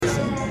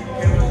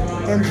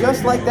And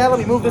just like that, let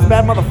me move this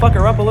bad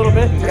motherfucker up a little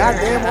bit.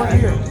 Goddamn, we're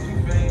here.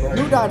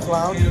 New Dodge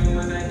Lounge.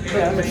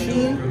 The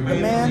machine, the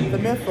man, the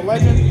myth, the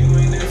legend.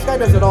 This guy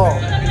does it all.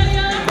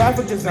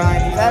 Graphic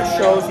design, he's at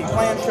shows, he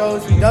plans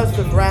shows, he does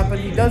the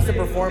rapping, he does the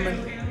performing.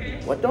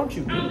 What don't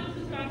you do?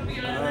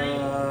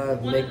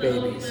 Make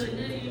babies.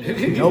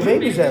 No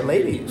babies at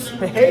ladies.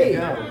 Hey,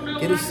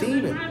 get a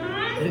seed in.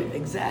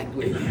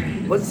 Exactly.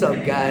 What's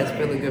up, guys?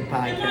 Feeling Good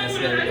podcast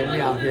and everything. We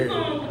out here,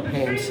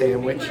 ham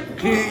sandwich.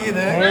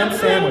 Ham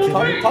sandwich.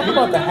 Talk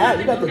about the hat.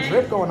 You got the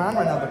drip going on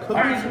right now. The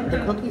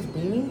cookies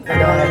beanie. The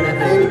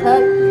fanny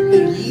pack.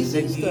 The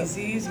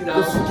Yeezys. You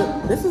know.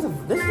 This is a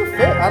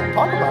fit. I'll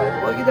talk about it.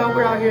 Well, you know,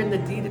 we're out here in the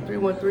D to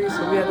 313,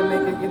 so we had to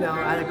make it. You know,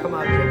 I had to come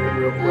out dripping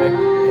real quick.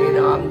 And, you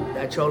know, I'm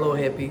a cholo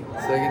hippie,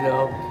 so you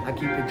know, I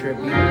keep it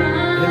drippy.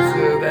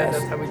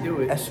 That's how we do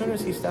it. As soon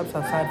as he steps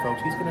outside,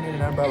 folks, he's gonna need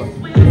an umbrella.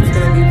 It's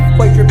gonna be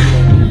quite drippy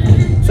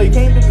there. So you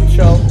came to the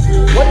show.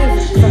 What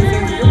is some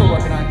things you've been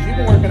working on? 'Cause you've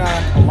been working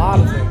on a lot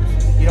of things.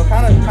 You know,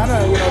 kind of, you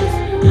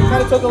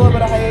took a little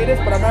bit of hiatus,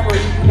 but I remember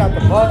you got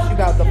the bus, you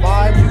got the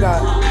vibes, you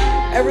got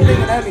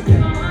everything and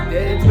everything.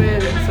 Yeah, it's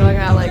been, so I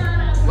got like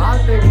a lot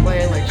of things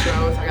playing, like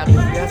shows. I got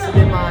the Fiesta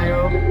de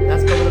Mayo,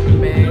 that's coming up in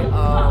May.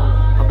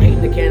 I'm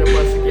painting the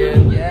cannabis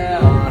again.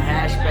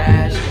 Hash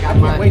bash. I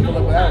can't wait to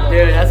look at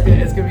that. Dude,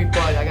 it's gonna be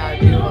fun. I got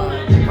to do a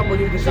couple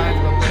new designs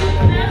I'm putting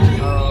on that bitch.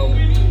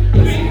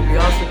 Let's see, we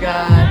also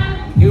got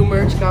new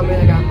merch coming.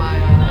 I got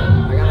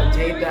a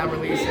tape that I'm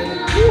releasing.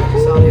 I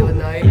saw the other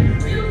night. We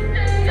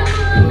dropped a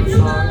few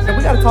songs. And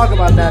we gotta talk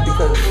about that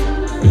because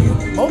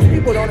most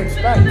people don't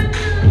expect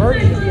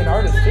Birdie to be an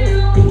artist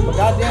too. But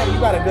goddamn, you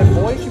got a good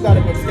voice, you got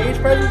a good stage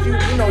presence,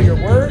 you know your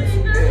words.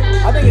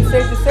 I think it's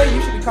safe to say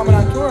you should be coming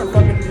on tour and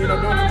fucking, doing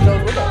some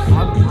shows with us.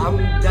 I'm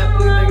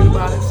definitely thinking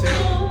about it soon,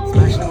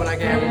 especially when I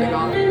get everything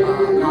all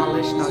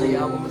polished on the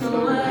album and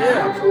stuff.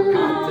 Actual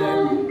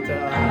content to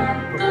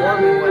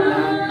perform and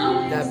whatnot.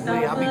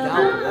 Definitely, I'll be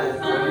down for that.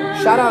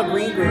 Shout out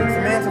Green Greens,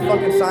 the man's a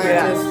fucking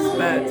scientist.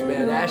 Yeah,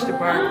 man. Ashton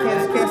Park.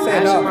 Can't say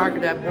Ashton enough. Park,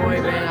 that boy,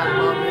 man, I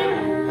love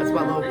him. That's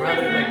my little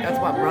brother. Like, that's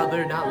my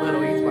brother, not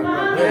little. He's my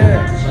brother.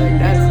 Yeah. Like,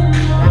 that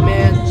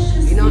man.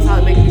 He knows how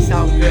to make me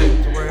sound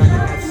good to where I can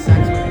have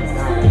sex with him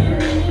now.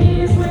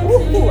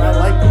 Ooh, I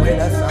like the way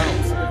that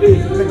sounds.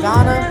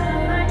 Madonna,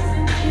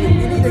 you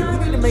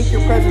need to make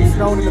your presence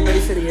known in the Bay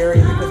City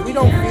area because we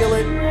don't feel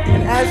it.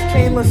 And as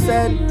Chainless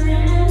said,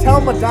 tell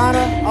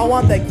Madonna I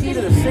want that key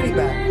to the city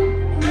back.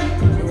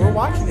 We're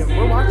watching it.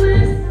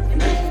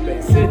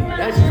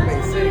 That's just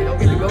Bay City. Don't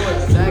get to go in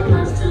the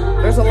second.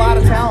 There's a lot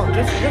of talent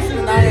just in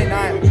the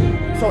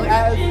 989. So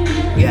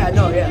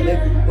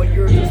what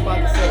you were just about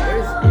to say,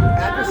 there's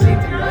after seeing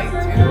tonight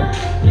too,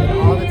 and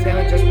all the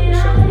talent just from the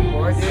show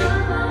before, dude.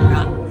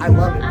 I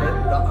love it.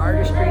 The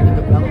artistry, the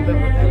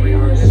development with every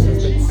artist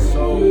has been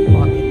so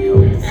fucking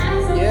dope.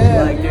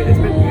 Yeah. Like, dude, it's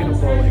been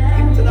beautiful. Like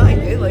even tonight,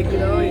 dude. Like, you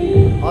know,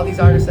 and all these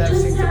artists that I've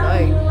seen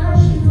tonight,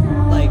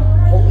 like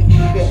holy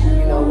shit,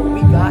 you know what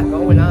we got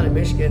going on in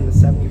Michigan, the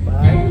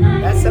 75.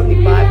 That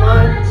 75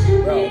 line,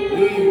 bro.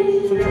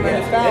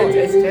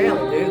 It's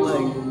talent, dude.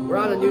 Like we're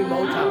on a new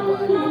Motown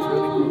line. And it's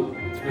really cool.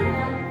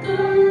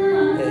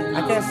 I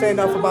can't say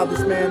enough about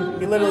this man.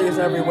 He literally is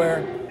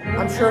everywhere.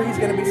 I'm sure he's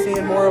going to be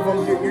seeing more of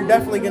them. You're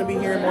definitely going to be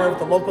hearing more of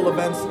the local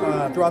events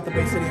throughout the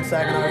Bay City and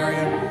Saginaw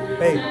area.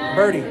 Hey,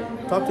 Birdie,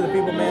 talk to the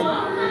people, man.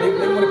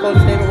 They want to close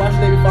the statement. Why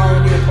should they be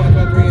following you in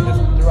 2023 and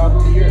just throughout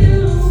the year?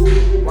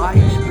 Why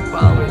you should be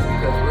following us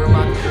because we're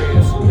about to create a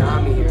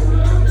tsunami here in the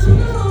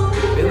Tri-Cities.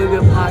 Feeling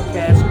Good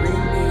podcast,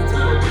 Green Beans,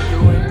 and what we're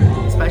doing,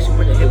 especially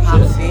with the hip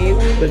hop scene.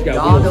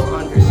 Y'all don't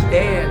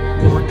understand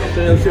what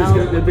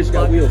the bitch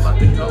got wheels.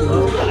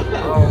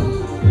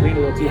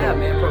 Yeah,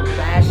 man, from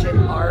fashion,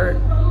 art,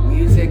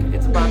 music,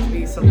 it's about to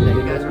be something that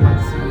you guys are about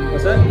to see.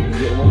 What's that?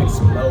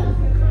 Explode.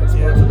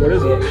 What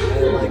is it?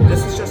 And like,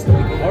 this is just the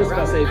beginning. I was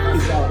about to say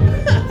peace out.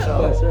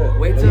 So,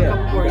 wait till a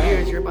couple more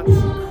years, you're about to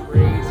see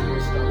crazier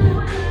stuff.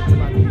 It's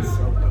about to be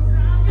so dope.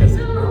 Because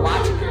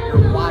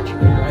you're watching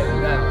it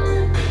right now.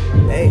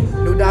 Hey,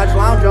 New Dodge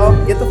Lounge, y'all.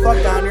 Get the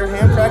fuck down here.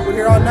 Hamtramck, we're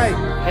here all night.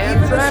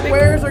 Even the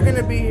squares are going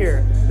to be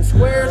here. The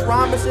squares,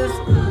 rhombuses.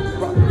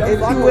 If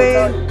you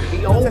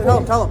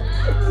ain't, tell them.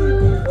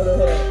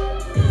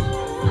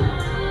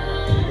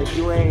 If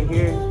you ain't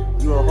here,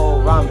 you a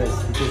whole rhombus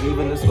because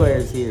even the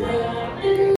squares here.